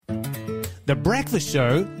The Breakfast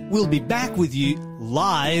Show will be back with you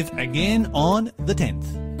live again on the 10th.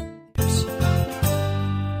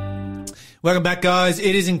 Welcome back, guys.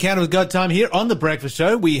 It is Encounter with God time here on The Breakfast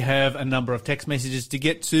Show. We have a number of text messages to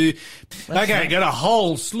get to. Okay, got a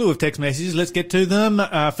whole slew of text messages. Let's get to them.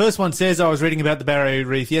 First one says, I was reading about the Barrier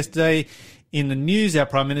Reef yesterday. In the news, our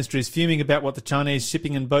Prime Minister is fuming about what the Chinese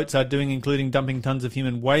shipping and boats are doing, including dumping tons of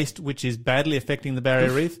human waste, which is badly affecting the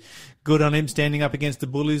Barrier Reef. Good on him standing up against the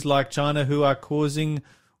bullies like China who are causing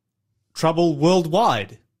trouble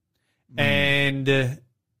worldwide. And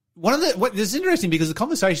it's interesting because the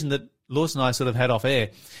conversation that Lawson and I sort of had off air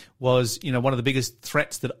was, one of the biggest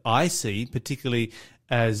threats that I see, particularly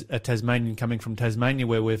as a Tasmanian coming from Tasmania,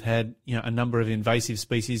 where we've had, a number of invasive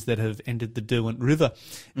species that have entered the Derwent River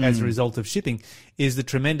as a result of shipping, is the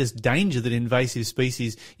tremendous danger that invasive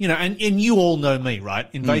species, and you all know me, right?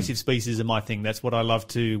 Invasive species are my thing. That's what I love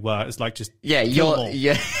to, it's like just kill them all.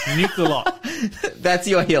 Nuke the lot. That's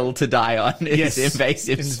your hill to die on. Yes.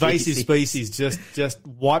 Invasive species. Just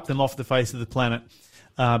wipe them off the face of the planet.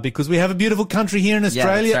 Because we have a beautiful country here in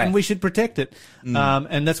Australia and we should protect it.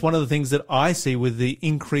 And that's one of the things that I see with the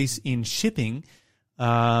increase in shipping.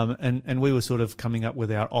 And we were sort of coming up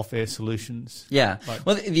with our off-air solutions. Yeah.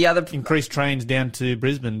 Like the other increased trains down to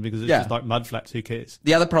Brisbane because it's just like mud flats. Who cares?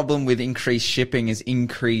 The other problem with increased shipping is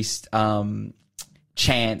increased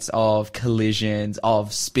chance of collisions,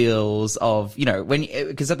 of spills, of,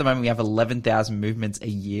 because at the moment we have 11,000 movements a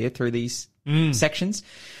year through these sections,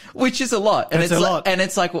 which is a lot. And it's a lot. And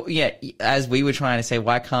it's like, as we were trying to say,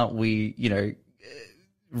 why can't we,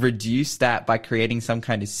 reduce that by creating some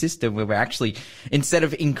kind of system where we're actually, instead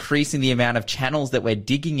of increasing the amount of channels that we're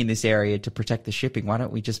digging in this area to protect the shipping, why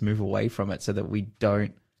don't we just move away from it so that we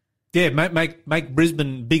don't? Yeah, make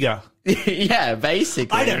Brisbane bigger. Yeah,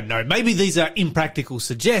 basically. I don't know. Maybe these are impractical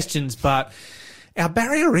suggestions, but our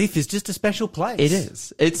Barrier Reef is just a special place. It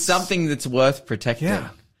is. It's something that's worth protecting. Yeah.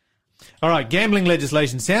 All right, gambling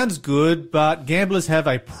legislation sounds good, but gamblers have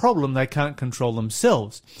a problem they can't control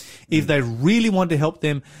themselves. If they really want to help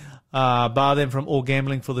them, bar them from all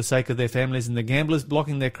gambling for the sake of their families and the gamblers,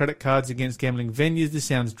 blocking their credit cards against gambling venues. This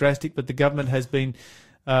sounds drastic, but the government has been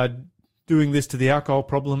doing this to the alcohol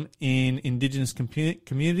problem in Indigenous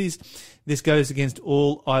communities. This goes against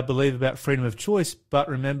all I believe about freedom of choice, but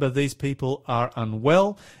remember, these people are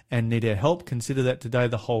unwell and need our help. Consider that today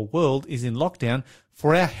the whole world is in lockdown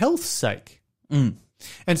for our health's sake. And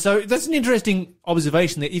so that's an interesting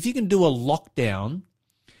observation that if you can do a lockdown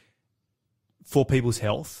for people's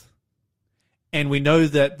health, and we know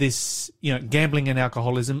that this, gambling and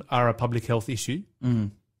alcoholism are a public health issue,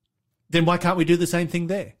 then why can't we do the same thing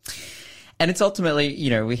there? And it's ultimately,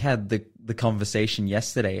 we had the conversation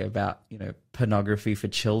yesterday about, pornography for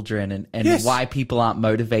children and why people aren't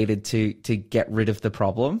motivated to get rid of the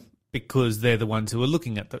problem. Because they're the ones who are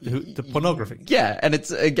looking at the pornography. Yeah, and it's,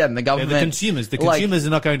 again, the government... They're the consumers. The consumers are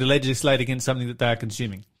not going to legislate against something that they are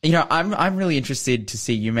consuming. I'm really interested to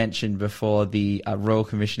see, you mentioned before the Royal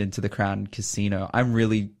Commission into the Crown Casino.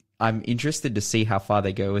 I'm interested to see how far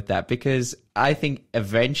they go with that, because I think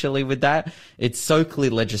eventually with that, it's so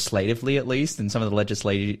clear legislatively at least, and some of the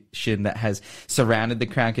legislation that has surrounded the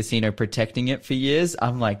Crown Casino protecting it for years.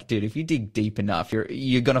 I'm like, dude, if you dig deep enough,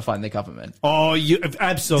 you're going to find the government. Oh, you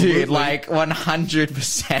absolutely. Dude, like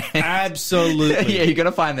 100%. Absolutely. Yeah, you're going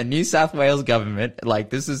to find the New South Wales government.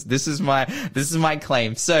 Like this is my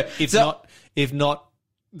claim. So if not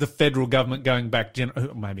the federal government going back,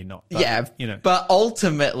 maybe not. But, but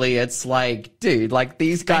ultimately it's like, dude, like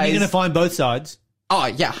these guys... And you're going to find both sides. Oh,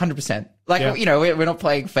 yeah, 100%. Like, we're not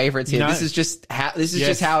playing favorites here. No. This is just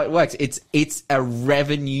how it works. It's a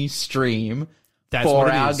revenue stream for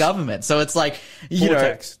our government. So it's like,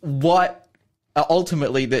 what...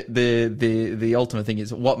 ultimately, the ultimate thing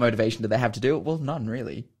is, what motivation do they have to do it? Well, none,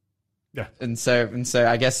 really. Yeah. And so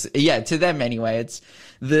I guess, to them anyway, it's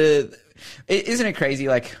isn't it crazy?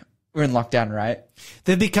 Like, we're in lockdown, right?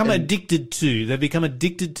 They've become addicted to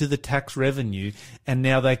the tax revenue, and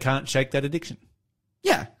now they can't shake that addiction.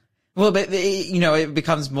 Yeah. Well, but, it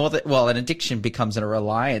becomes more that, an addiction becomes a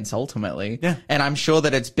reliance ultimately. Yeah. And I'm sure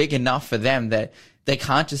that it's big enough for them that they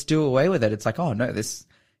can't just do away with it. It's like, oh no, this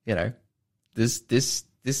There's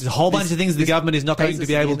a whole bunch of things the government is not going to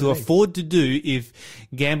be able to afford to do if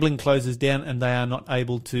gambling closes down and they are not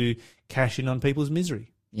able to cash in on people's misery.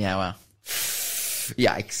 Yeah, well,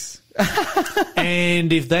 yikes.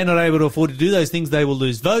 And if they're not able to afford to do those things, they will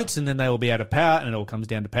lose votes, and then they will be out of power, and it all comes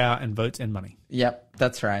down to power and votes and money. Yep,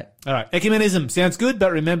 that's right. All right, ecumenism sounds good,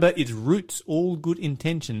 but remember, its roots all good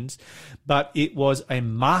intentions, but it was a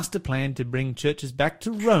master plan to bring churches back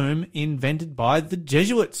to Rome invented by the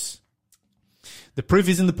Jesuits. The proof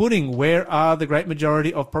is in the pudding. Where are the great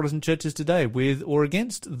majority of Protestant churches today, with or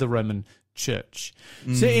against the Roman Church?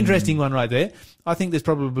 So interesting one right there. I think there's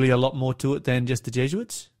probably a lot more to it than just the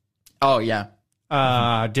Jesuits. Oh, yeah.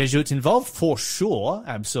 Jesuits involved, for sure,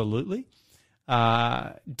 absolutely.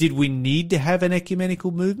 Did we need to have an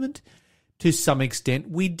ecumenical movement? To some extent,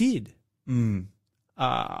 we did. I'm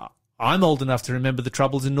old enough to remember the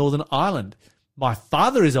troubles in Northern Ireland. My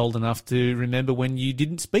father is old enough to remember when you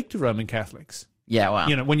didn't speak to Roman Catholics. Yeah, wow.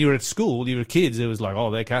 You know, when you were at school, you were kids, it was like, oh,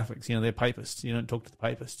 they're Catholics. You know, they're papists. You don't talk to the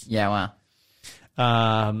papists. Yeah,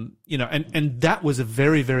 wow. You know, and that was a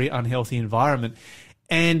very, very unhealthy environment.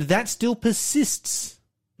 And that still persists.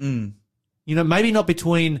 You know, maybe not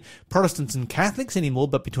between Protestants and Catholics anymore,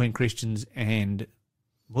 but between Christians and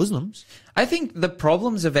Muslims. I think the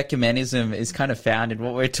problems of ecumenism is kind of found in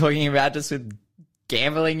what we're talking about just with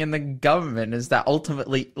gambling in the government, is that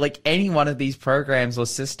ultimately, like, any one of these programs or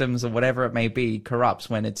systems or whatever it may be corrupts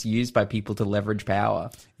when it's used by people to leverage power.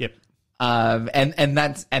 Yep. And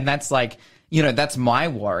that's like, you know, that's my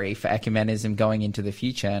worry for ecumenism going into the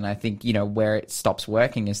future. And I think, you know, where it stops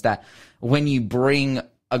working is that when you bring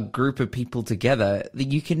a group of people together,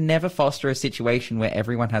 you can never foster a situation where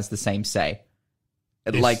everyone has the same say.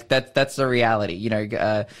 Yes. Like that's the reality, you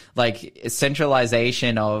know, like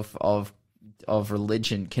centralization of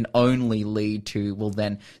religion can only lead to, well,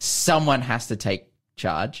 then someone has to take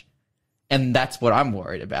charge. And that's what I'm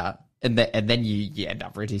worried about. And then you end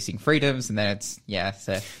up reducing freedoms, and then it's,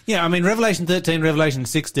 I mean, Revelation 13, Revelation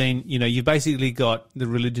 16, you know, you've basically got the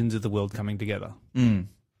religions of the world coming together. You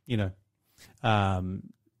know,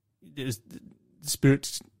 there's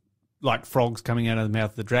spirits like frogs coming out of the mouth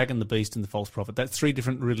of the dragon, the beast, and the false prophet. That's three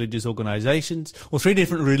different religious organizations, or three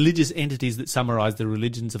different religious entities that summarize the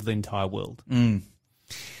religions of the entire world.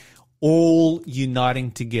 All uniting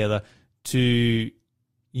together to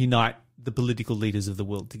unite the political leaders of the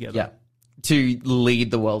world together. Yeah. To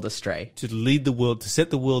lead the world astray. To lead the world, to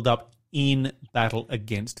set the world up in battle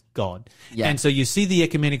against God. Yeah. And so you see the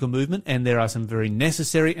ecumenical movement, and there are some very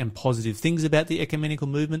necessary and positive things about the ecumenical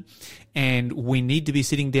movement, and we need to be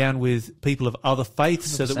sitting down with people of other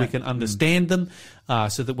faiths 100%. So that we can understand them,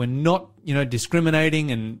 so that we're not, you know,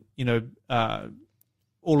 discriminating and, you know,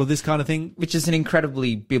 all of this kind of thing. Which is an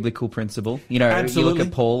incredibly biblical principle. You know, Absolutely. You look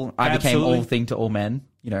at Paul, I became all thing to all men,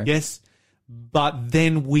 you know. Yes. But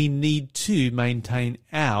then we need to maintain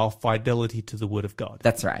our fidelity to the Word of God.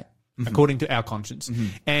 That's right. According to our conscience.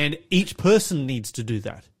 And each person needs to do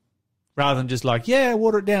that. Rather than just like,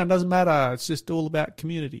 water it down, doesn't matter. It's just all about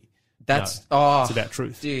community. It's about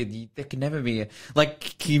truth. Dude, there can never be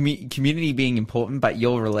community being important, but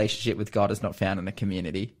your relationship with God is not found in the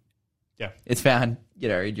community. Yeah. It's found, you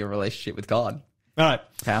know, in your relationship with God. All right.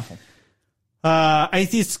 Powerful.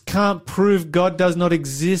 Atheists can't prove God does not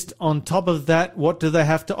exist. On top of that, what do they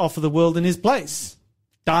have to offer the world in his place?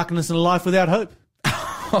 Darkness and a life without hope.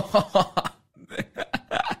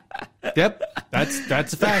 Yep, that's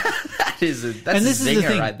a fact. That's a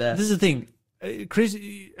zinger right there. This is the thing. Chris,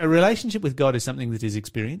 a relationship with God is something that is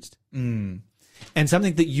experienced. And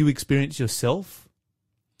something that you experience yourself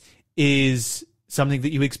is something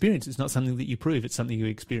that you experience. It's not something that you prove. It's something you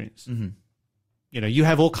experience. You know, you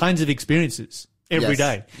have all kinds of experiences every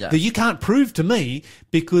day that you can't prove to me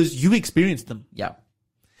because you experienced them. Yeah.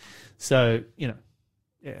 So, you know,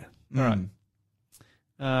 All right.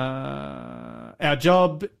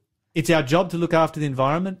 It's our job to look after the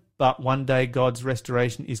environment, but one day God's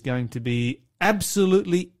restoration is going to be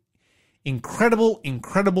absolutely incredible,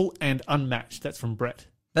 and unmatched. That's from Brett.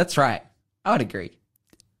 That's right. I would agree.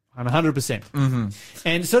 I'm 100%.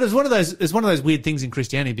 And so it's one of those weird things in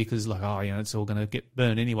Christianity because, like, it's all going to get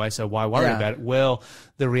burned anyway, so why worry about it? Well,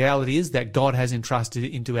 the reality is that God has entrusted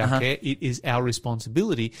it into our care. It is our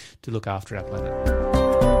responsibility to look after our planet.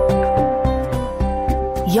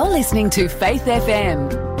 You're listening to Faith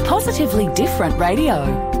FM, positively different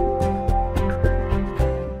radio.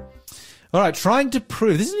 All right,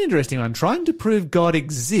 this is an interesting one. Trying to prove God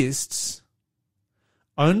exists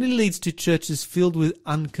only leads to churches filled with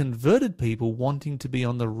unconverted people wanting to be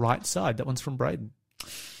on the right side. That one's from Braden.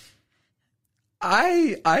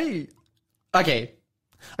 Okay. I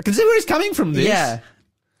can see where he's coming from this. Yeah.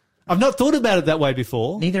 I've not thought about it that way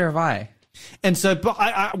before. Neither have I. And so,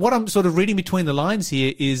 but what I'm sort of reading between the lines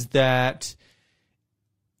here is that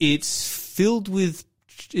it fills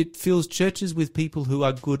churches with people who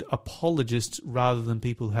are good apologists rather than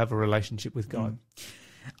people who have a relationship with God.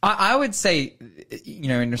 I would say, you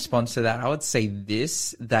know, in response to that, I would say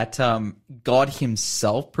that God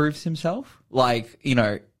himself proves himself, like, you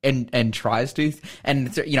know, and tries to.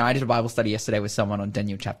 And, you know, I did a Bible study yesterday with someone on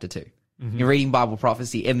Daniel chapter 2. You're reading Bible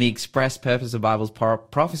prophecy, and the express purpose of Bible's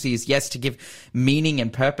prophecy is, yes, to give meaning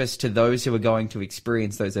and purpose to those who are going to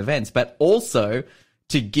experience those events, but also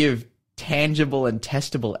to give tangible and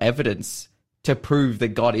testable evidence to prove that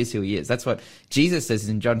God is who he is. That's what Jesus says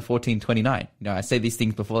in John 14:29. I say these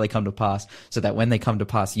things before they come to pass, so that when they come to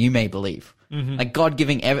pass, you may believe. Like God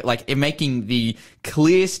giving, making the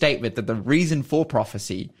clear statement that the reason for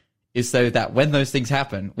prophecy is so that when those things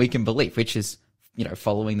happen, we can believe, which is,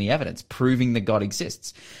 following the evidence, proving that God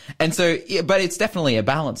exists. And so, but it's definitely a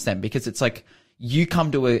balance then, because it's like you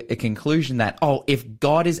come to a conclusion that, if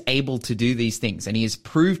God is able to do these things and he has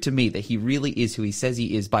proved to me that he really is who he says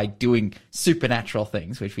he is by doing supernatural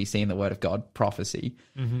things, which we see in the word of God, prophecy,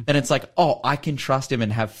 then it's like, I can trust him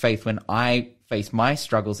and have faith when I face my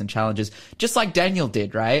struggles and challenges, just like Daniel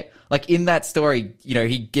did, right? Like in that story,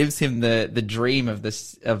 he gives him the dream of the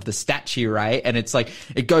statue, right? And it's like,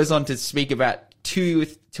 it goes on to speak about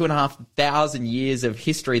 2,500 years of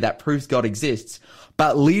history that proves God exists.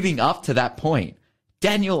 But leading up to that point,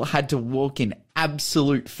 Daniel had to walk in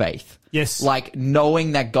absolute faith. Yes. Like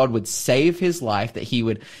knowing that God would save his life, that he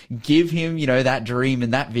would give him, that dream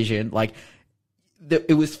and that vision. Like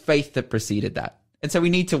it was faith that preceded that. And so we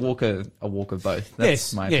need to walk a walk of both.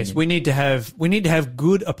 That's my opinion. Yes, we need to have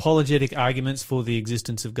good apologetic arguments for the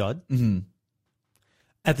existence of God. Mm-hmm.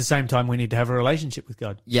 At the same time, we need to have a relationship with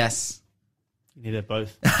God. Yes. You need to have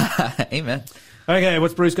both. Amen. Okay,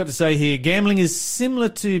 what's Bruce got to say here? Gambling is similar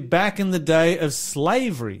to back in the day of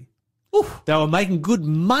slavery. Ooh, they were making good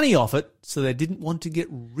money off it, so they didn't want to get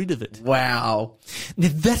rid of it. Wow. Now,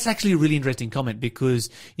 that's actually a really interesting comment because,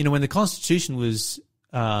 when the Constitution was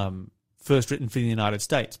first written for the United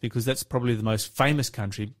States, because that's probably the most famous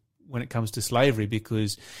country when it comes to slavery,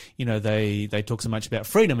 because they talk so much about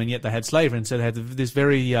freedom, and yet they had slavery, and so they had this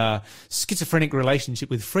very schizophrenic relationship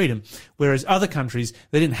with freedom. Whereas other countries,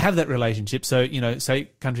 they didn't have that relationship. So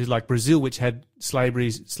say countries like Brazil, which had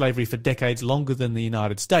slavery for decades longer than the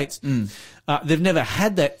United States, they've never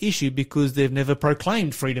had that issue because they've never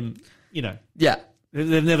proclaimed freedom. Yeah.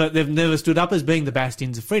 They've never stood up as being the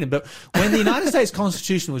bastions of freedom. But when the United States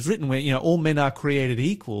Constitution was written, where all men are created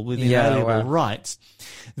equal with inalienable rights,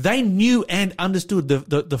 they knew and understood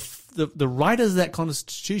the writers of that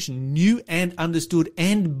Constitution knew and understood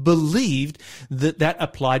and believed that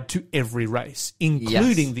applied to every race,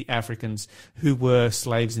 including the Africans who were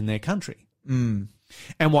slaves in their country.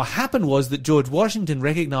 And what happened was that George Washington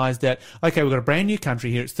recognized that, okay, we've got a brand new country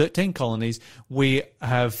here. It's 13 colonies. We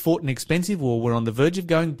have fought an expensive war. We're on the verge of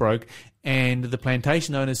going broke. And the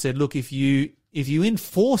plantation owners said, look, if you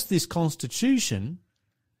enforce this Constitution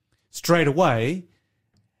straight away,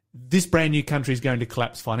 this brand new country is going to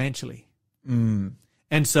collapse financially. And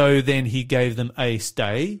so then he gave them a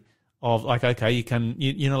stay of like, okay,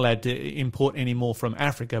 you're not allowed to import any more from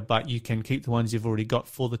Africa, but you can keep the ones you've already got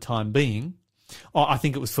for the time being. I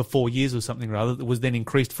think it was for 4 years or something rather. It was then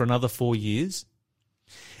increased for another 4 years,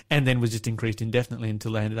 and then was just increased indefinitely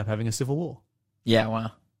until they ended up having a civil war. Yeah,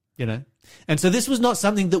 wow. And so this was not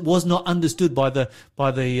something that was not understood by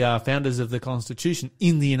the founders of the Constitution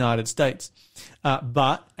in the United States.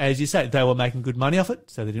 But as you say, they were making good money off it,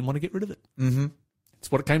 so they didn't want to get rid of it. Mm-hmm. That's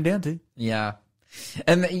what it came down to. Yeah.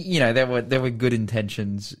 And there were good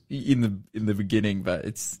intentions in the beginning, but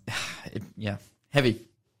it's heavy.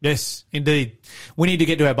 Yes, indeed. We need to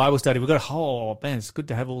get to our Bible study. We've got it's good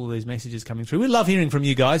to have all of these messages coming through. We love hearing from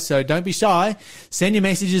you guys, so don't be shy. Send your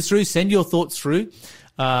messages through. Send your thoughts through.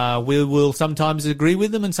 We will sometimes agree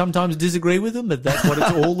with them and sometimes disagree with them, but that's what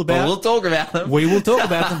it's all about. We'll talk about them. We will talk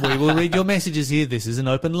about them. We will read your messages here. This is an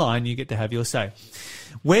open line. You get to have your say.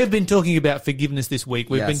 We've been talking about forgiveness this week.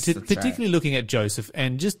 We've been particularly looking at Joseph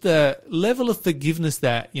and just the level of forgiveness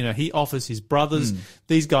that, he offers his brothers.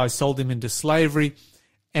 These guys sold him into slavery.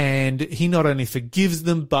 And he not only forgives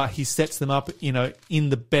them, but he sets them up, in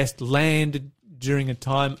the best land during a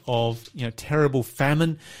time of, terrible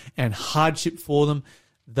famine and hardship for them.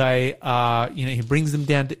 They are, he brings them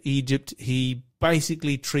down to Egypt. He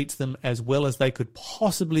basically treats them as well as they could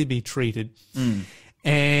possibly be treated.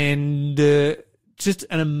 And just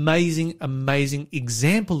an amazing, amazing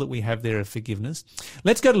example that we have there of forgiveness.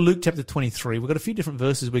 Let's go to Luke chapter 23. We've got a few different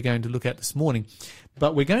verses we're going to look at this morning,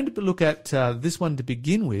 but we're going to look at this one to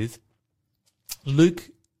begin with. Luke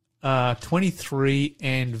 23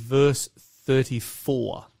 and verse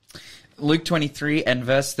 34. Luke 23 and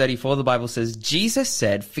verse 34, the Bible says, Jesus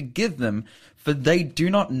said, "Forgive them, for they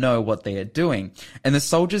do not know what they are doing." And the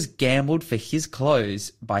soldiers gambled for his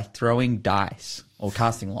clothes by throwing dice or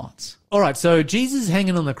casting lots. All right, so Jesus is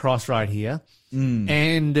hanging on the cross right here.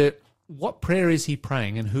 And what prayer is he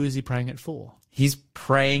praying, and who is he praying it for? He's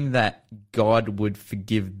praying that God would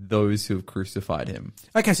forgive those who have crucified him.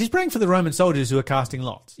 Okay, so he's praying for the Roman soldiers who are casting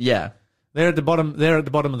lots. Yeah. They're at the bottom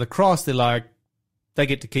of the cross. They're like, they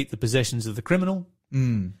get to keep the possessions of the criminal.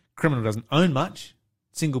 Criminal doesn't own much.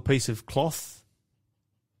 Single piece of cloth,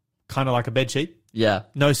 kind of like a bedsheet. Yeah.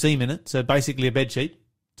 No seam in it, so basically a bedsheet.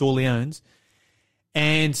 It's all he owns.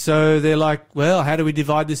 And so they're like, well, how do we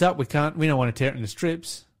divide this up? We don't want to tear it into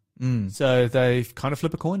strips. So they kind of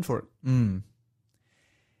flip a coin for it.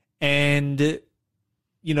 And,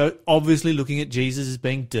 obviously looking at Jesus as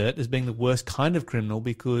being dirt, as being the worst kind of criminal,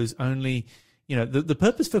 because only, the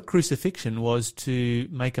purpose for crucifixion was to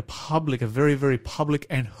make a very, very public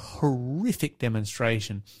and horrific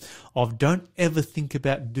demonstration of don't ever think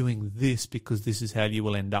about doing this because this is how you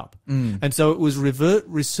will end up. And so it was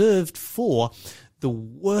reserved for the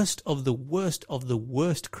worst of the worst of the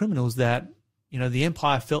worst criminals that, the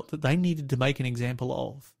empire felt that they needed to make an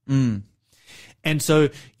example of. And so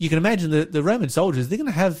you can imagine that the Roman soldiers, they're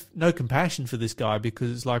going to have no compassion for this guy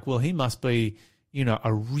because it's like, well, he must be,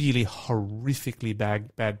 a really horrifically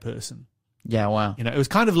bad person. Yeah, wow. It was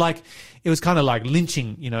kind of like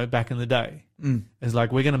lynching, back in the day. It's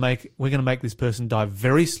like we're going to make this person die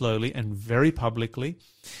very slowly and very publicly,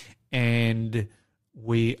 and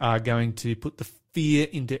we are going to put the fear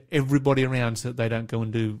into everybody around so that they don't go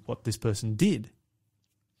and do what this person did.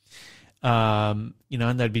 And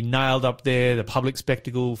they'd be nailed up there, the public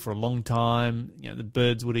spectacle for a long time. The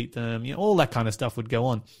birds would eat them. All that kind of stuff would go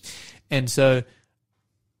on. And so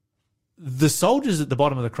the soldiers at the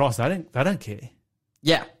bottom of the cross, they don't care.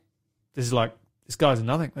 Yeah. This is like, this guy's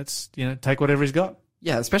nothing. Let's, take whatever he's got.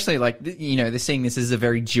 Yeah, especially like, they're seeing this as a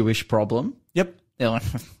very Jewish problem. Yep. They're like,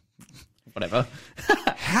 whatever.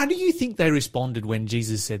 How do you think they responded when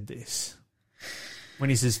Jesus said this? When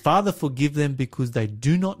he says, Father, forgive them because they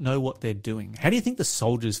do not know what they're doing. How do you think the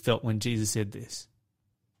soldiers felt when Jesus said this?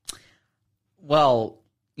 Well,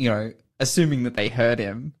 assuming that they heard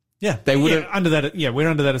him. Yeah. They would have. We're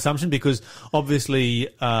under that assumption because obviously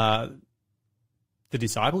the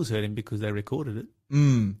disciples heard him because they recorded it.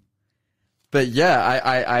 But yeah,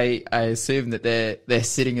 I assume that they're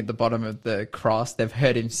sitting at the bottom of the cross. They've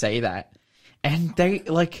heard him say that. And they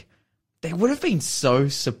would have been so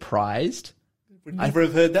surprised. Would never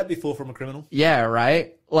have heard that before from a criminal. Yeah,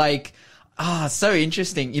 right? Like, so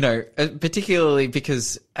interesting, particularly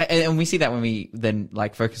because, and we see that when we then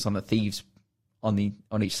focus on the thieves on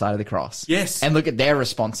each side of the cross. Yes. And look at their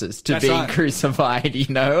responses to being crucified,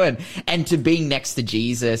 and to being next to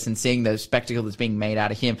Jesus and seeing the spectacle that's being made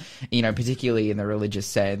out of him, particularly in the religious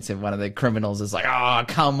sense. And one of the criminals is like, oh,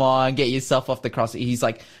 come on, get yourself off the cross. He's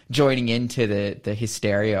like joining into the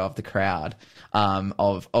hysteria of the crowd,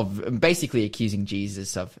 of basically accusing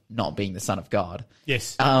Jesus of not being the Son of God.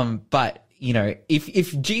 Yes. But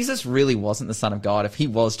if Jesus really wasn't the Son of God, if he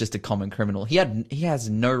was just a common criminal, he has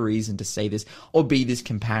no reason to say this or be this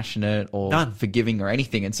compassionate or forgiving or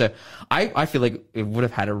anything. And so I feel like it would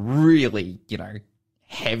have had a really,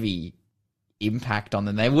 heavy impact on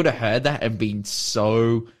them. They would have heard that and been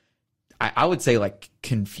so, I would say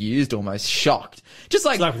confused, almost shocked. Just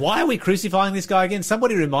it's like, why are we crucifying this guy again?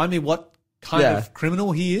 Somebody remind me what kind of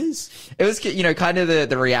criminal he is. It was, kind of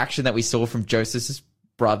the reaction that we saw from Joseph's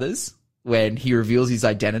brothers when he reveals his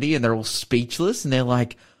identity and they're all speechless and they're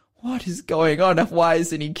like, what is going on? Why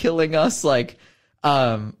isn't he killing us? I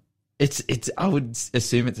would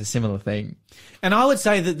assume it's a similar thing. And I would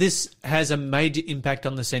say that this has a major impact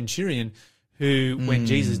on the centurion who, when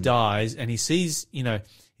Jesus dies and he sees,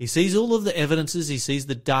 he sees all of the evidences, he sees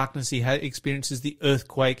the darkness, he experiences the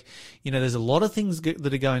earthquake. There's a lot of things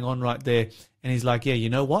that are going on right there. And he's like, yeah,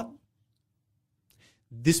 you know what?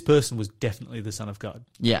 This person was definitely the Son of God.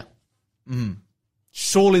 Yeah.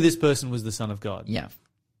 Surely this person was the Son of God. Yeah.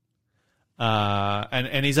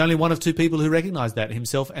 And he's only one of two people who recognize that,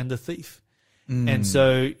 himself and the thief. And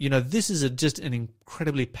so, this is just an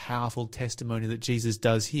incredibly powerful testimony that Jesus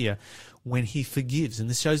does here when he forgives. And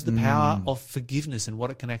this shows the power of forgiveness and what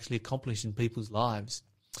it can actually accomplish in people's lives.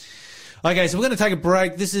 Okay, so we're going to take a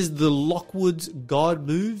break. This is the Lockwoods God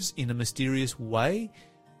Moves in a Mysterious Way.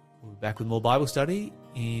 We'll be back with more Bible study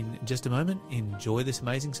in just a moment. Enjoy this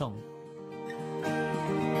amazing song.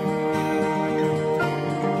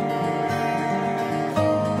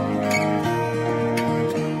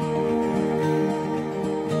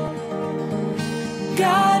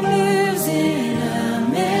 God moves in a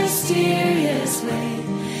mysterious way,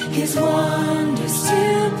 his wonders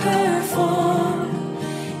to perform.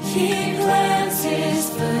 He plants his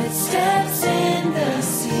footsteps in the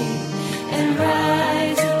sea and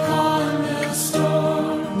rides upon the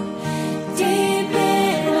storm. Deep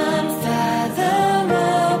in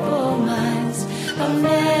unfathomable minds,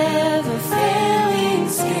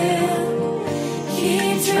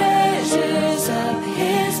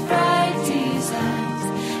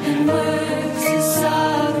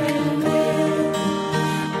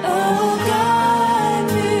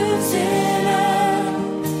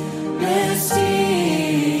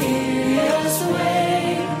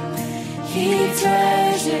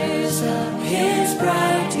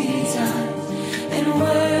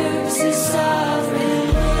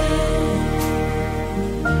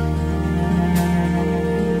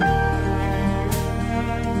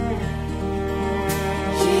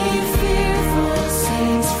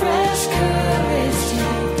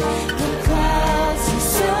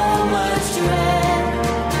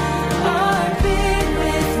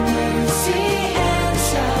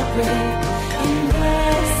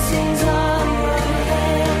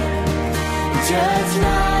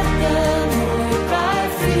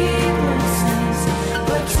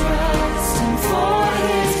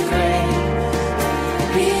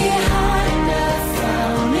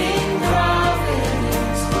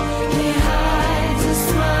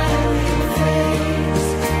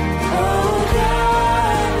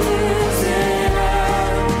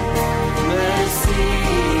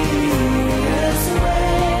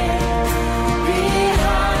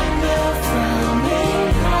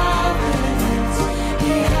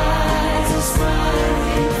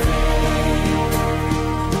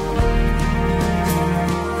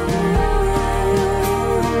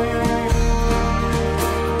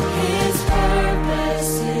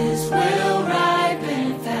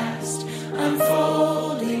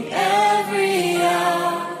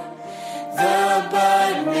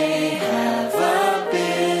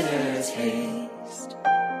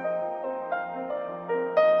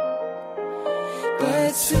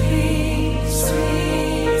 but sweet,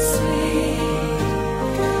 sweet, sweet,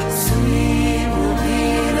 sweet will be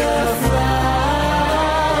the flower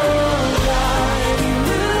of God. He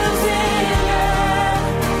moves in a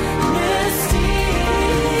mysterious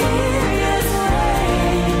way.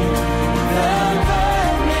 The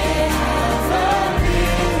bud may have a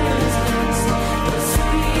bitter taste, but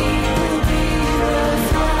sweet will be the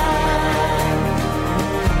flower.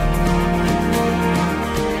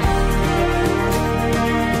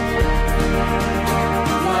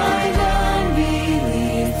 Blind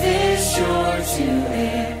unbelief is sure to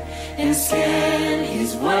err and scan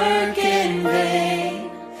his work in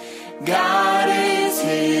vain. God is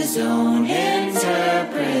his own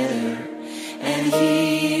interpreter, and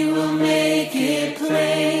he will make it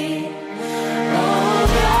plain. Oh,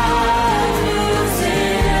 God moves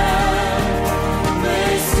in a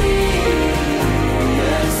mysterious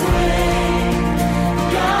way.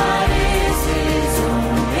 God is his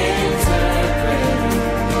own interpreter,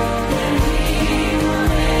 and he will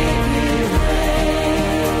make it plain.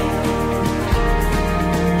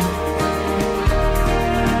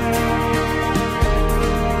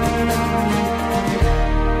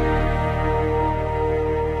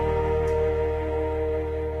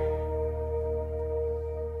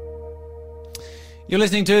 You're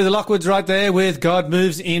listening to the Lockwoods right there with God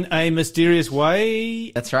Moves in a Mysterious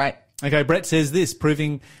Way. That's right. Okay, Brett says this,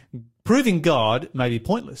 proving God may be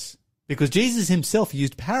pointless because Jesus himself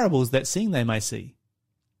used parables that seeing they may see.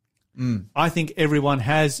 I think everyone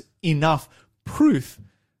has enough proof,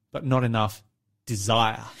 but not enough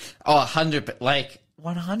desire. Oh, 100, like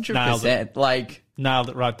 100%. Like, Nailed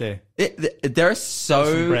it right there. there are so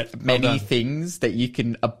Awesome, Brett. Well many done. things that you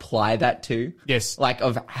can apply that to. Yes. Like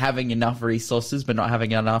of having enough resources but not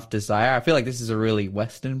having enough desire. I feel like this is a really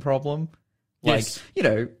Western problem. Like, Yes. you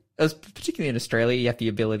know, as particularly in Australia, you have the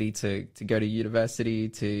ability to go to university,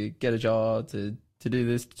 to get a job, to do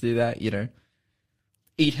this, to do that, you know,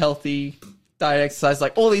 eat healthy, diet, exercise,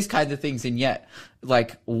 like all these kinds of things. And yet,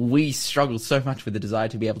 like, we struggle so much with the desire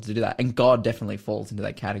to be able to do that. And God definitely falls into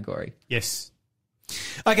that category. Yes.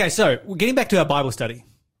 Okay, so we're getting back to our Bible study.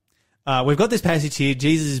 We've got this passage here.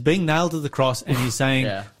 Jesus is being nailed to the cross and he's saying,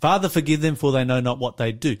 Yeah. Father, forgive them for they know not what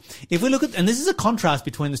they do. If we look at, and this is a contrast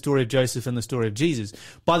between the story of Joseph and the story of Jesus.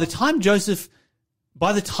 By the time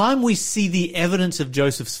we see the evidence of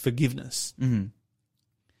Joseph's forgiveness,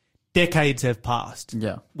 decades have passed.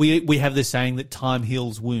 Yeah. We have this saying that time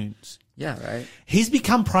heals wounds. Yeah, right. He's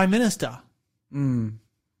become prime minister.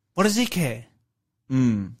 What does he care?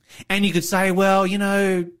 And you could say, well, you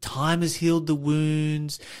know, time has healed the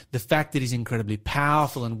wounds. The fact that he's incredibly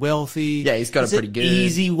powerful and wealthy. Yeah, he's got It's it pretty an good.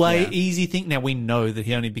 Easy way, Yeah. easy thing. Now, we know that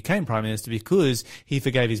he only became prime minister because he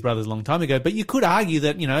forgave his brothers a long time ago. But you could argue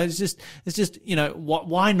that, you know, it's just, you know,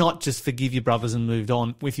 why not just forgive your brothers and moved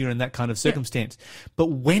on if you're in that kind of circumstance? But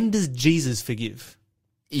when does Jesus forgive?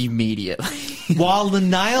 Immediately. While the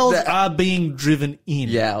nails are being driven in.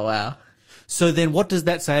 Yeah, wow. So then what does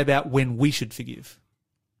that say about when we should forgive?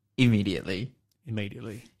 Immediately.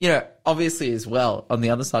 Immediately. You know, obviously as well, on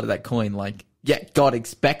the other side of that coin, like, yeah, God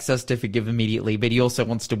expects us to forgive immediately, but he also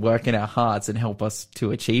wants to work in our hearts and help us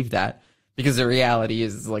to achieve that. Because the reality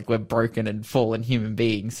is, like, we're broken and fallen human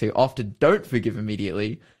beings who often don't forgive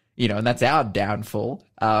immediately, you know, and that's our downfall.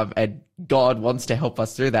 And God wants to help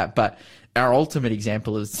us through that. But our ultimate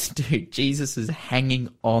example is, dude, Jesus is hanging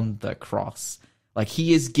on the cross. Like,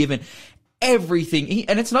 he is given everything.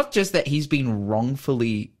 And it's not just that he's been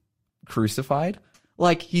wrongfully crucified.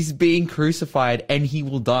 Like, he's being crucified and he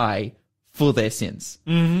will die for their sins.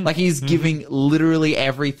 Like, he's giving literally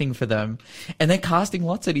everything for them. And they're casting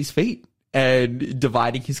lots at his feet and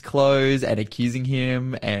dividing his clothes and accusing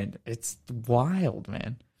him. And it's wild,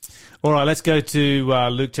 man. All right, let's go to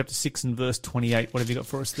Luke chapter 6 and verse 28. What have you got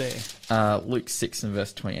for us there? Luke 6 and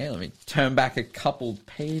verse 28. Let me turn back a couple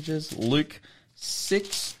pages. Luke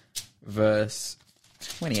 6 verse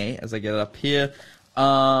 28 as I get it up here.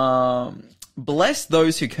 Bless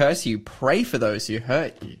those who curse you. Pray for those who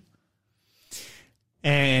hurt you.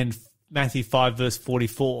 And Matthew 5 verse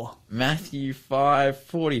 44. Matthew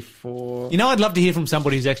 5:44. You know, I'd love to hear from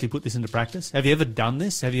somebody who's actually put this into practice. Have you ever done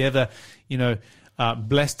this? Have you ever, you know,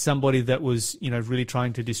 blessed somebody that was, you know, really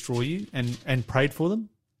trying to destroy you and prayed for them?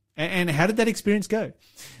 And how did that experience go?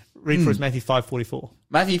 Read for us Matthew 5:44.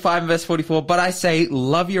 Matthew 5 verse 44. But I say,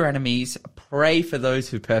 love your enemies. Pray for those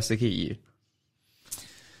who persecute you.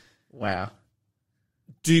 Wow.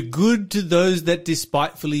 Do good to those that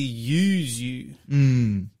despitefully use you.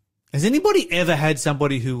 Has anybody ever had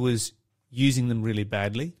somebody who was using them really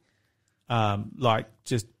badly? Like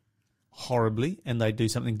just horribly, and they do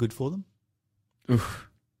something good for them? Oof.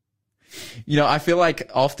 I feel like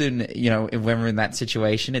often, when we're in that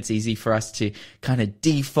situation, it's easy for us to kind of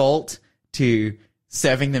default to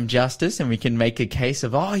serving them justice, and we can make a case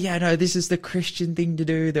of, oh yeah, no, this is the Christian thing to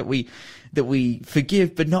do, that we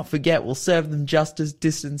forgive but not forget, we'll serve them justice,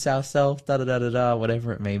 distance ourselves,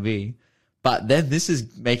 whatever it may be. But then this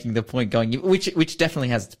is making the point going, which definitely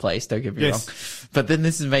has its place, don't get me wrong. But then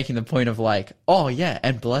this is making the point of like, oh yeah,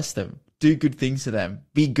 and bless them, do good things to them,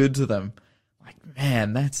 be good to them. Like,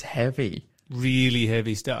 man, that's heavy. Really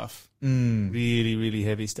heavy stuff. Really, really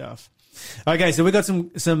heavy stuff. Okay, so we've got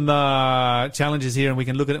some challenges here, and we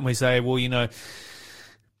can look at it and we say, well,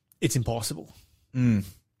 it's impossible. And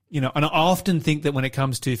I often think that when it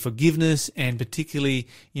comes to forgiveness, and particularly,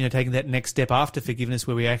 taking that next step after forgiveness,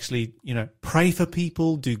 where we actually, pray for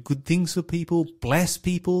people, do good things for people, bless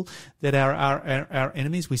people that are our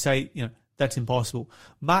enemies, we say, that's impossible.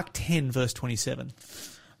 Mark 10, verse 27.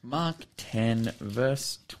 Mark 10,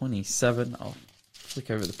 verse 27. I'll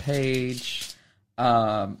flick over the page.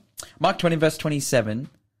 Mark 20, verse 27.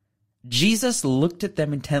 Jesus looked at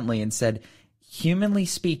them intently and said, humanly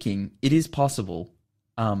speaking, it is possible,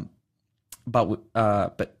 but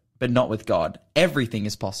not with God. Everything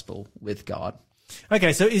is possible with God.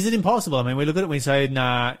 Okay, so is it impossible? I mean, we look at it and we say,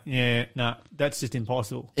 nah, that's just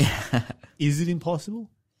impossible. Is it impossible?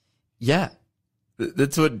 Yeah.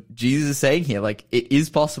 That's what Jesus is saying here. Like, it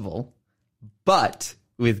is possible, but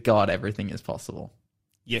with God, everything is possible.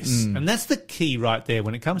 Yes, and that's the key right there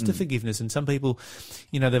when it comes to forgiveness. And some people,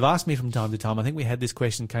 they've asked me from time to time, I think we had this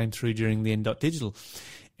question came through during the N.Digital,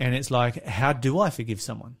 and it's like, how do I forgive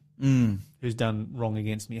someone who's done wrong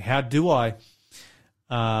against me? How do I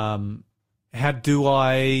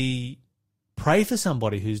pray for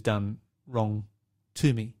somebody who's done wrong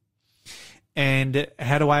to me? And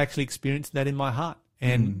how do I actually experience that in my heart?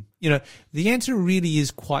 And, the answer really is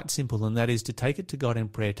quite simple, and that is to take it to God in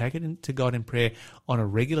prayer, take it to God in prayer on a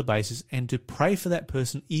regular basis, and to pray for that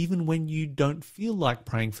person even when you don't feel like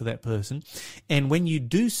praying for that person. And when you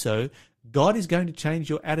do so, God is going to change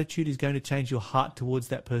your attitude, is going to change your heart towards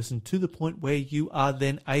that person to the point where you are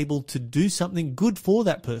then able to do something good for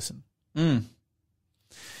that person.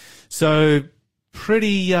 So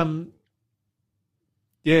pretty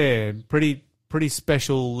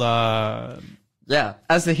special. Yeah,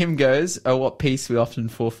 as the hymn goes, oh, what peace we often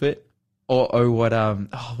forfeit, or oh, what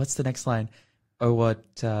what's the next line? Oh, what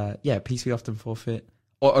peace we often forfeit,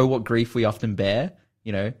 or oh, what grief we often bear.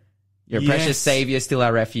 Your precious Savior, still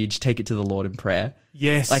our refuge. Take it to the Lord in prayer.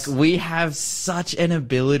 Yes, like we have such an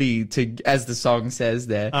ability to, as the song says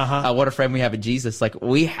there. What a friend we have in Jesus. Like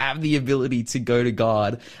we have the ability to go to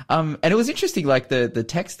God. And it was interesting, like the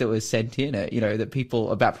text that was sent in, that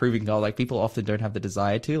people about proving God. Like people often don't have the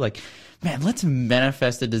desire to. Like, man, let's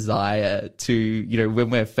manifest a desire to, when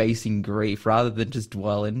we're facing grief, rather than just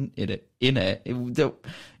dwell in it,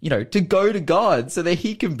 to go to God so that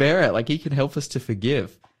He can bear it. Like He can help us to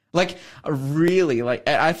forgive. Like really, like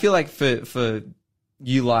I feel like for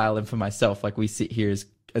you, Lyle, and for myself, like we sit here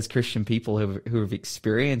as Christian people who have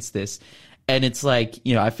experienced this, and it's like,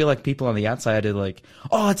 I feel like people on the outside are like,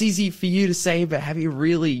 oh, it's easy for you to say, but have you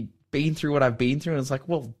really been through what I've been through? And it's like,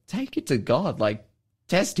 well, take it to God, like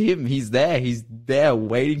test Him. He's there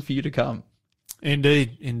waiting for you to come.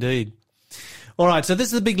 Indeed. All right, so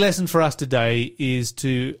this is a big lesson for us today, is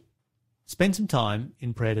to spend some time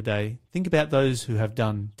in prayer today. Think about those who have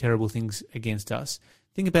done terrible things against us.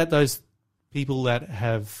 Think about those people that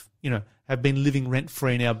have been living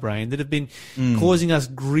rent-free in our brain, that have been causing us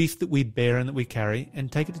grief that we bear and that we carry, and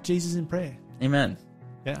take it to Jesus in prayer. Amen.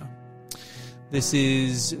 Yeah. This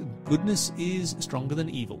is Goodness is Stronger Than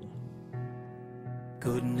Evil.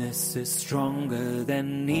 Goodness is stronger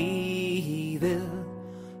than evil.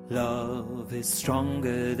 Love is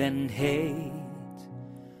stronger than hate.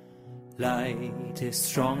 Light is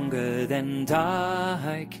stronger than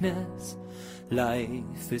darkness.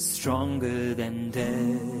 Life is stronger than death.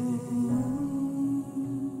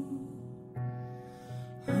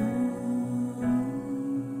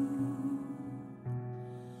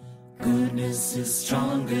 Goodness is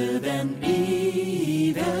stronger than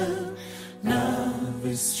evil. Love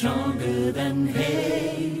is stronger than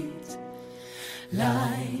hate.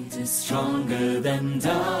 Light is stronger than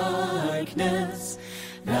darkness.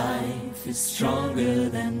 Life is stronger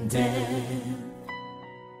than death.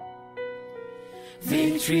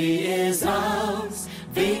 Victory is ours,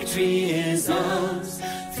 victory is ours,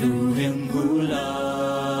 through Him who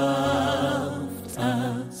loved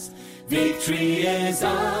us. Victory is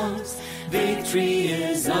ours, victory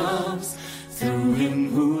is ours, through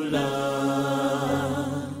Him who loved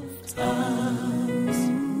us.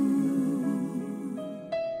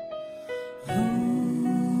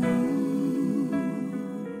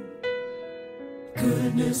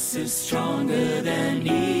 Goodness is stronger than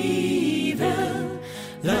evil.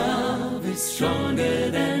 Love is stronger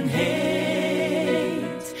than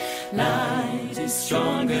hate. Light is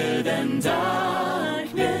stronger than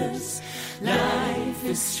darkness. Life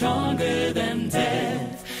is stronger than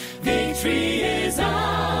death. Victory is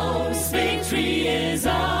ours. Victory is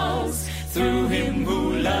ours. Through him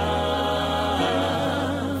who loved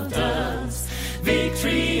us.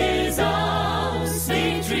 Victory is ours.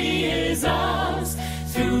 Victory is ours.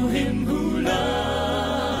 Through him who loved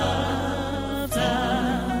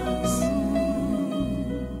us.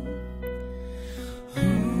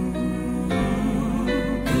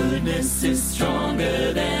 Goodness is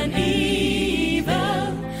stronger than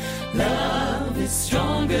evil. Love is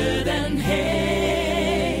stronger than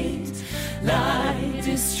hate. Light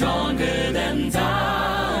is stronger than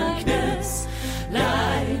darkness.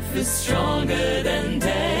 Life is stronger than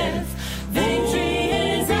death. Victory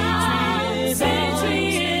is ours.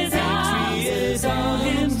 Victory is ours. Through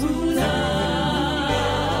him who loved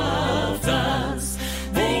us.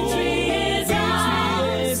 Victory is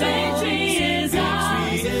ours. Victory is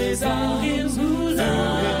ours. Through him who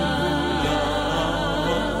loved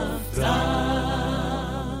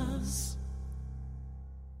us.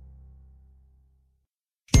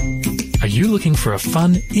 Are you looking for a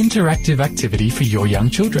fun, interactive activity for your young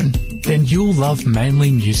children? Then you'll love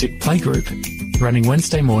Manly Music Playgroup. Running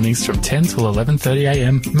Wednesday mornings from 10 till 11:30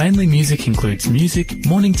 a.m, Manly Music includes music,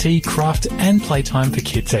 morning tea, craft and playtime for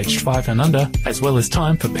kids aged 5 and under, as well as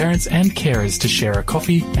time for parents and carers to share a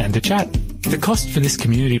coffee and a chat. The cost for this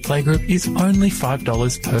community playgroup is only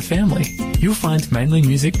 $5 per family. You'll find Manly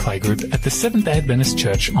Music Playgroup at the Seventh-day Adventist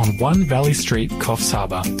Church on 1 Valley Street, Coffs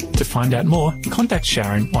Harbour. To find out more, contact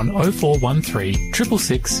Sharon on 0413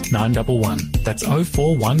 666 911. That's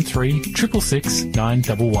 0413 666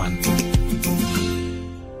 911.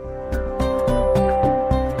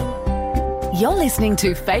 You're listening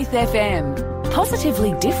to Faith FM,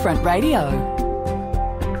 positively different radio.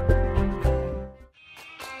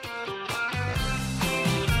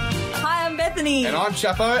 And I'm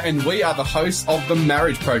Chapo, and we are the hosts of The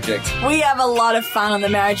Marriage Project. We have a lot of fun on The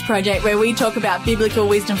Marriage Project, where we talk about biblical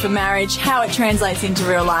wisdom for marriage, how it translates into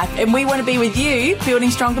real life, and we want to be with you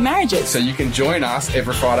building stronger marriages. So you can join us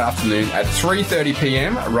every Friday afternoon at 3:30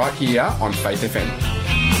 p.m. right here on Faith FM.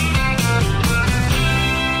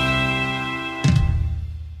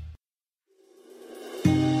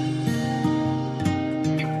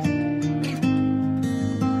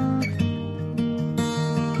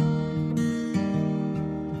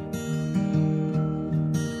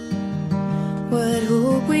 What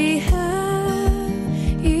hope we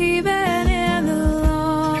have, even in the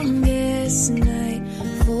longest night,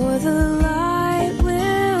 for the light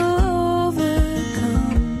will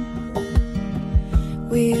overcome.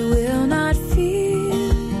 We will not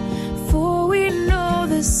fear, for we know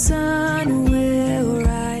the sun will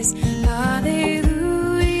rise.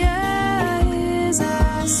 Hallelujah is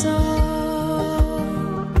our song.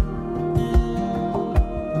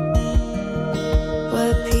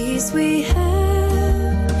 What peace we have,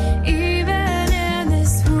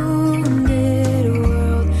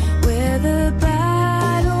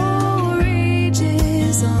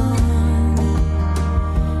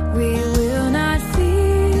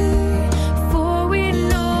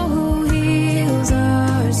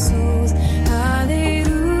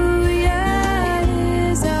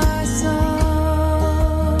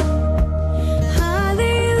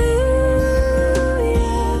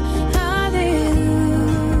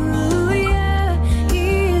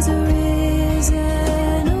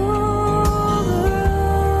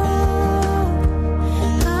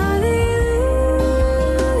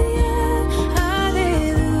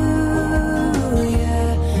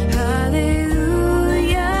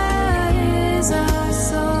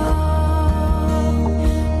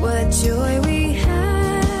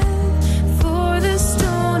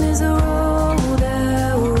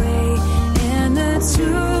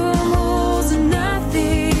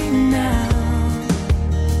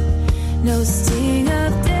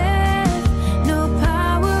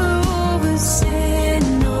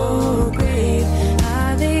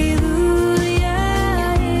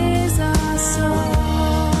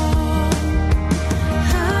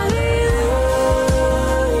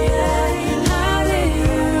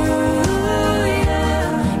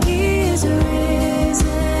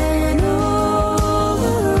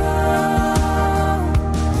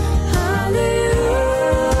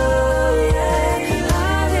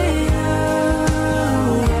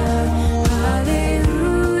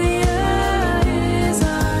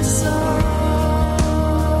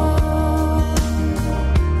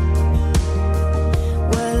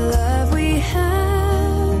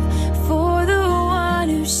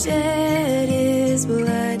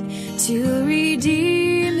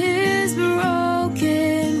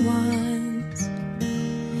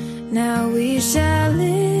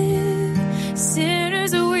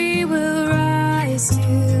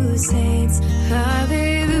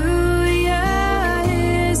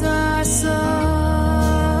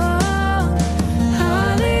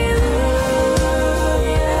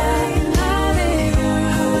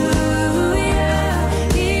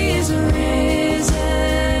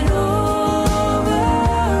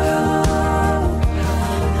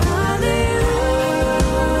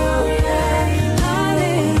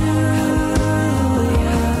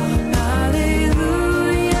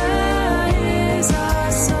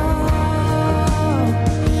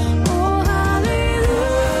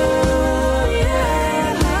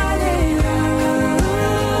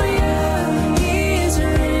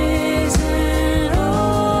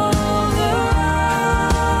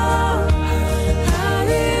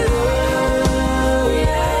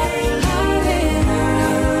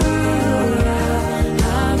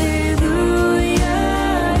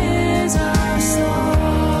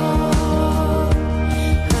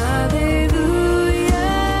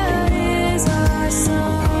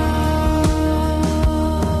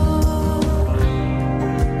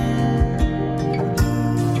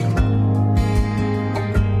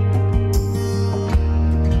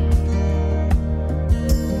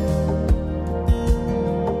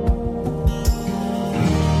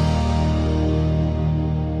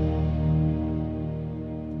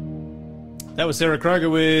 That was Sarah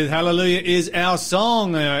Kroger with Hallelujah Is Our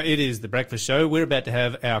Song. It is The Breakfast Show. We're about to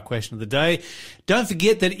have our question of the day. Don't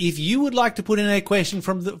forget that if you would like to put in a question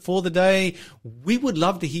for the day, we would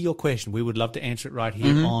love to hear your question. We would love to answer it right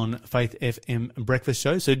here on Faith FM Breakfast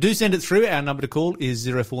Show. So do send it through. Our number to call is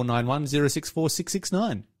 0491 064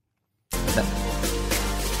 669.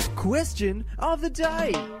 Question of the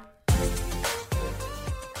day.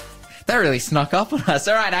 That really snuck up on us.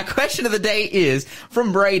 All right, our question of the day is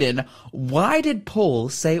from Braden. Why did Paul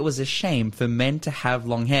say it was a shame for men to have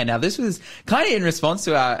long hair? Now, this was kind of in response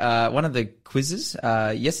to our one of the quizzes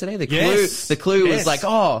yesterday. The clue was like,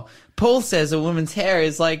 oh, Paul says a woman's hair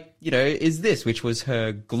is like, is this, which was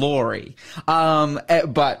her glory.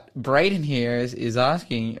 But Braden here is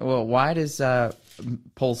asking, well, why does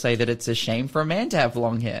Paul say that it's a shame for a man to have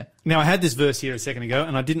long hair? Now, I had this verse here a second ago,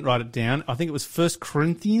 and I didn't write it down. I think it was 1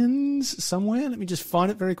 Corinthians somewhere. Let me just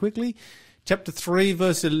find it very quickly. Chapter 3,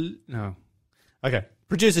 verse... No. Okay.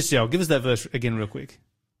 Producer Shell, give us that verse again real quick.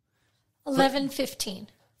 11:15.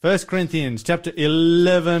 1 Corinthians chapter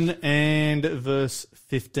 11 and verse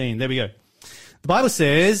 15. There we go. The Bible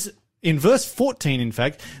says, in verse 14, in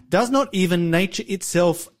fact, does not even nature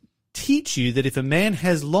itself teach you that if a man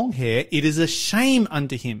has long hair, it is a shame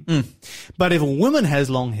unto him. But if a woman has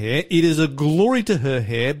long hair, it is a glory to her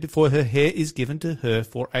hair, for her hair is given to her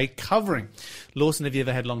for a covering. Lawson, have you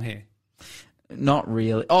ever had long hair? Not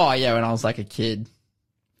really. Oh, yeah, when I was like a kid.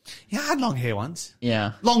 Yeah, I had long hair once.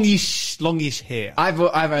 Yeah. Longish hair. I've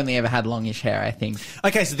only ever had longish hair, I think.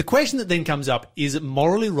 Okay, so the question that then comes up, is it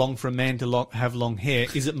morally wrong for a man to have long hair?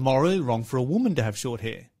 Is it morally wrong for a woman to have short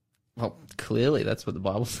hair? Well, clearly that's what the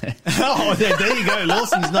Bible says. Oh, there you go.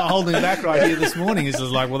 Lawson's not holding back right here this morning. He's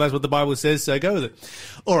just like, well, that's what the Bible says, so go with it.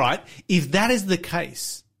 All right. If that is the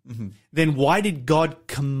case, then why did God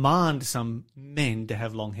command some men to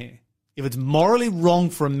have long hair? If it's morally wrong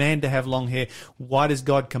for a man to have long hair, why does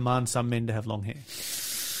God command some men to have long hair?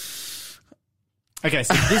 Okay,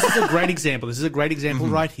 so this is a great example. This is a great example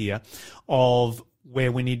right here of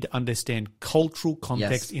where we need to understand cultural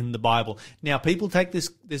context in the Bible. Now, people take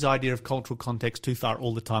this idea of cultural context too far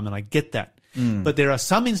all the time, and I get that. But there are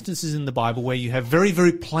some instances in the Bible where you have very,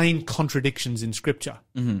 very plain contradictions in Scripture.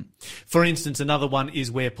 For instance, another one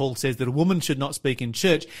is where Paul says that a woman should not speak in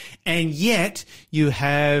church, and yet you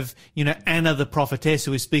have, Anna the prophetess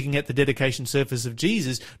who is speaking at the dedication service of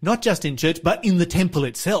Jesus, not just in church, but in the temple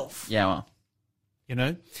itself. Yeah, well.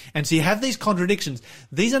 And so you have these contradictions.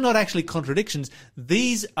 These are not actually contradictions.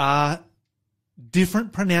 These are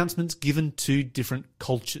different pronouncements given to different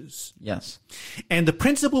cultures. Yes. And the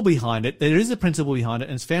principle behind it, there is a principle behind it,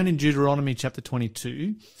 and it's found in Deuteronomy chapter 22.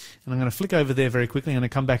 And I'm going to flick over there very quickly. I'm going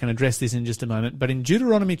to come back and address this in just a moment. But in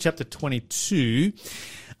Deuteronomy chapter 22,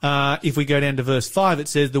 if we go down to verse 5, it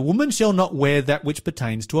says, "The woman shall not wear that which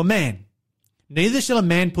pertains to a man, neither shall a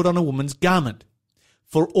man put on a woman's garment.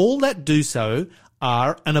 For all that do so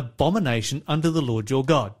are an abomination unto the Lord your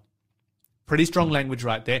God." Pretty strong language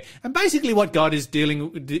right there. And basically what God is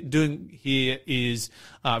doing here is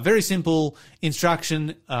very simple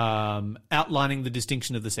instruction, outlining the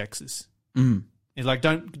distinction of the sexes. It's like,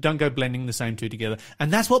 don't go blending the same two together.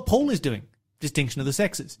 And that's what Paul is doing, distinction of the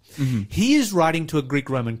sexes. He is writing to a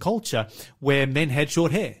Greek-Roman culture where men had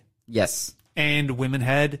short hair. Yes. And women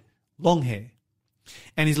had long hair.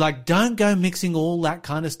 And he's like, don't go mixing all that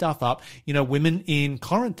kind of stuff up. Women in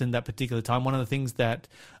Corinth in that particular time, one of the things that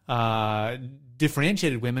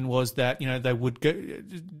differentiated women was that, they would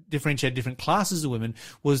differentiate different classes of women,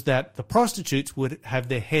 was that the prostitutes would have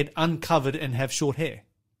their head uncovered and have short hair.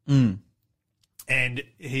 And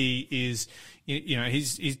he is,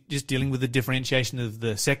 he's just dealing with the differentiation of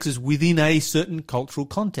the sexes within a certain cultural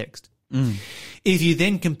context. If you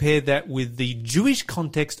then compare that with the Jewish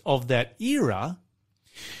context of that era,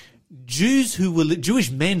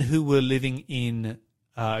 Jewish men who were living in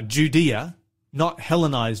Judea, not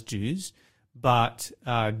Hellenized Jews, but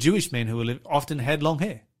Jewish men who often had long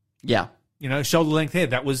hair. Yeah. Shoulder length hair.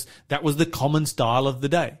 That was the common style of the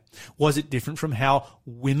day. Was it different from how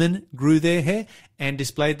women grew their hair and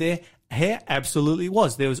displayed their hair? Absolutely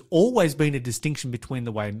was. There has always been a distinction between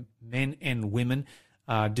the way men and women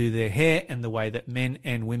do their hair and the way that men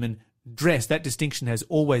and women dress. That distinction has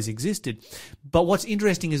always existed. But what's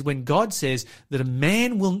interesting is when God says that a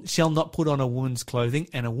man shall not put on a woman's clothing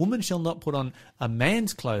and a woman shall not put on a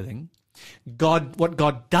man's clothing, what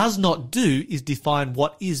God does not do is define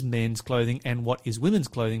what is men's clothing and what is women's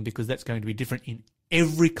clothing, because that's going to be different in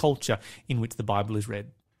every culture in which the Bible is read.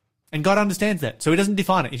 And God understands that. So he doesn't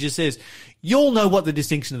define it. He just says, you'll know what the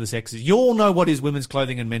distinction of the sexes is. You'll know what is women's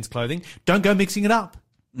clothing and men's clothing. Don't go mixing it up.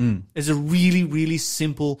 It's a really, really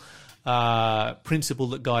simple principle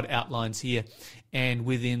that God outlines here. And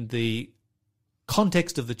within the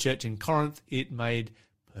context of the church in Corinth, it made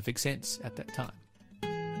perfect sense at that time.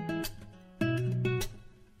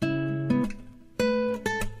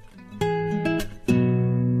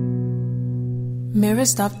 Mirror,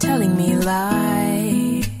 stop telling me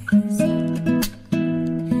lies.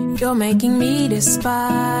 You're making me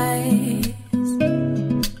despise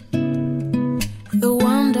the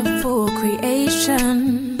wonderful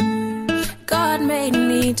creation God made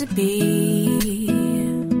me to be.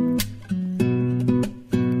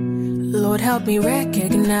 Lord, help me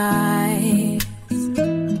recognize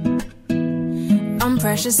I'm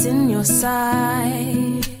precious in your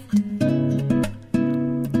sight.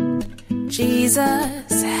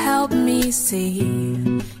 Jesus, help me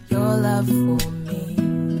see your love for me.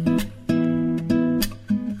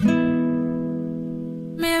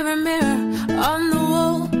 Mirror, mirror on the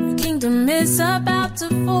wall, your kingdom is about to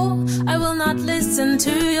fall. I will not listen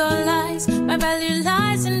to your lies. My value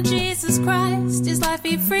lies in Jesus Christ. His life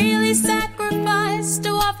he freely sacrificed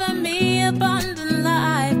to offer me abundant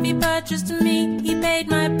life. He purchased me, he paid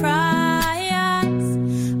my price.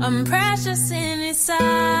 I'm precious in his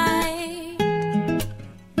sight.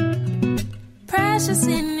 Precious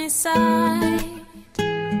in his sight.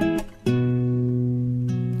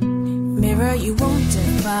 Mirror, you won't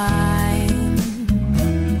define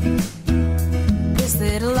this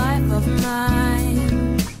little life of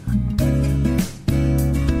mine,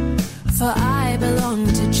 for I belong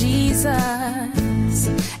to Jesus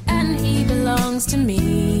and he belongs to me.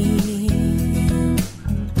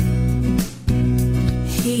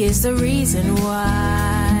 He is the reason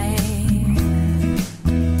why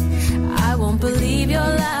I won't believe your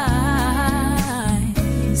lies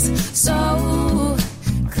so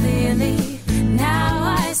clearly. Now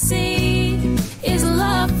I see his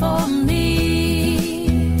love for me.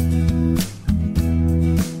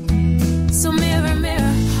 So mirror,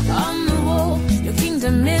 mirror on the wall, your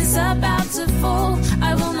kingdom is about to fall.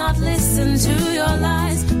 I will not listen to your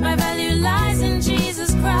lies. My value lies in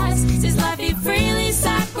Jesus Christ. His life he freely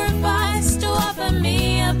sacrificed to offer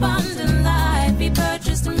me abundant life. He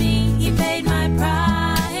purchased me, he paid my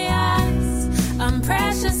price. I'm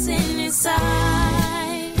precious in his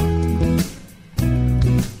sight.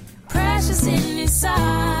 Precious in his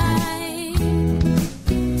sight.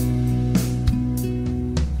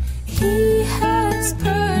 He has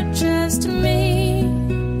purchased me.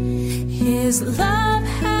 His love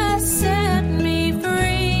has set me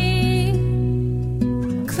free.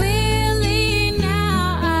 Clearly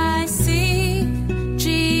now I see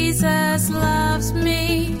Jesus loves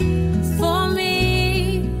me for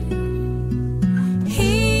me.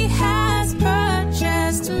 He has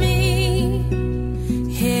purchased me.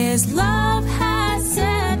 His love has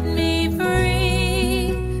set me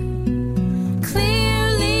free.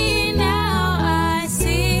 Clearly now I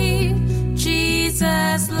see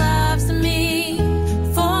Jesus loves me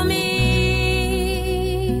for me.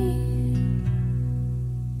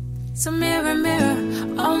 So mirror, mirror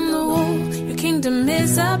on the wall, your kingdom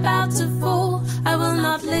is about to fall. I will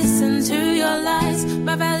not listen to your lies.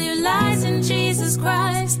 My value lies in Jesus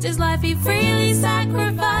Christ. His life he freely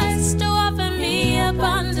sacrificed to offer me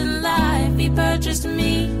abundant life. He purchased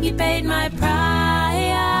me, he paid my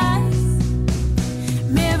price.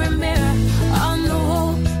 Mirror, mirror on the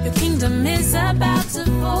wall, your kingdom is about to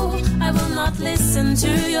fall. I will not listen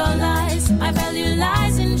to your lies. My value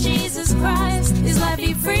lies in Jesus Christ. His life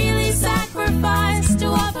he freely sacrificed to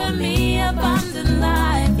offer me abundant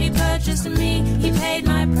life. He purchased me, he paid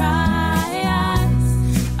my price.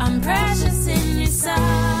 I'm precious in his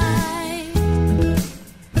sight.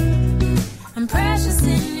 I'm precious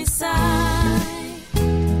in his sight.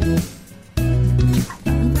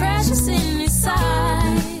 I'm precious in his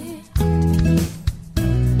sight.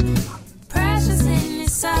 Precious in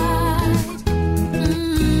his sight.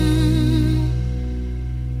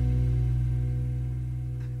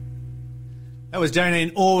 That was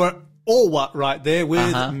Janine Orwa right there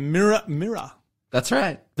with Mirror, Mirror. That's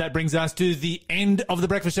right. That brings us to the end of the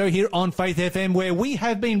breakfast show here on Faith FM, where we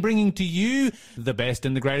have been bringing to you the best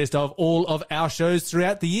and the greatest of all of our shows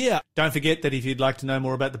throughout the year. Don't forget that if you'd like to know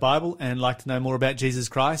more about the Bible and like to know more about Jesus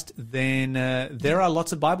Christ, then there are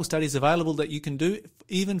lots of Bible studies available that you can do,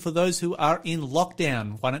 even for those who are in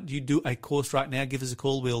lockdown. Why don't you do a course right now? Give us a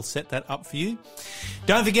call. We'll set that up for you.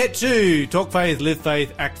 Don't forget to talk faith, live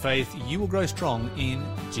faith, act faith. You will grow strong in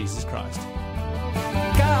Jesus Christ.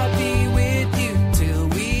 God be with you till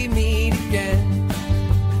we meet again.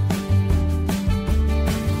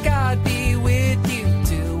 God be with you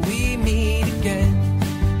till we meet again.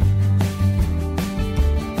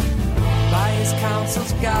 By his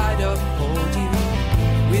counsels guide, uphold you.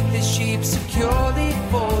 With his sheep securely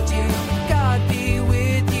fold you. God be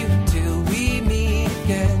with you till we meet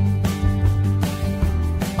again.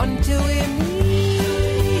 Until we meet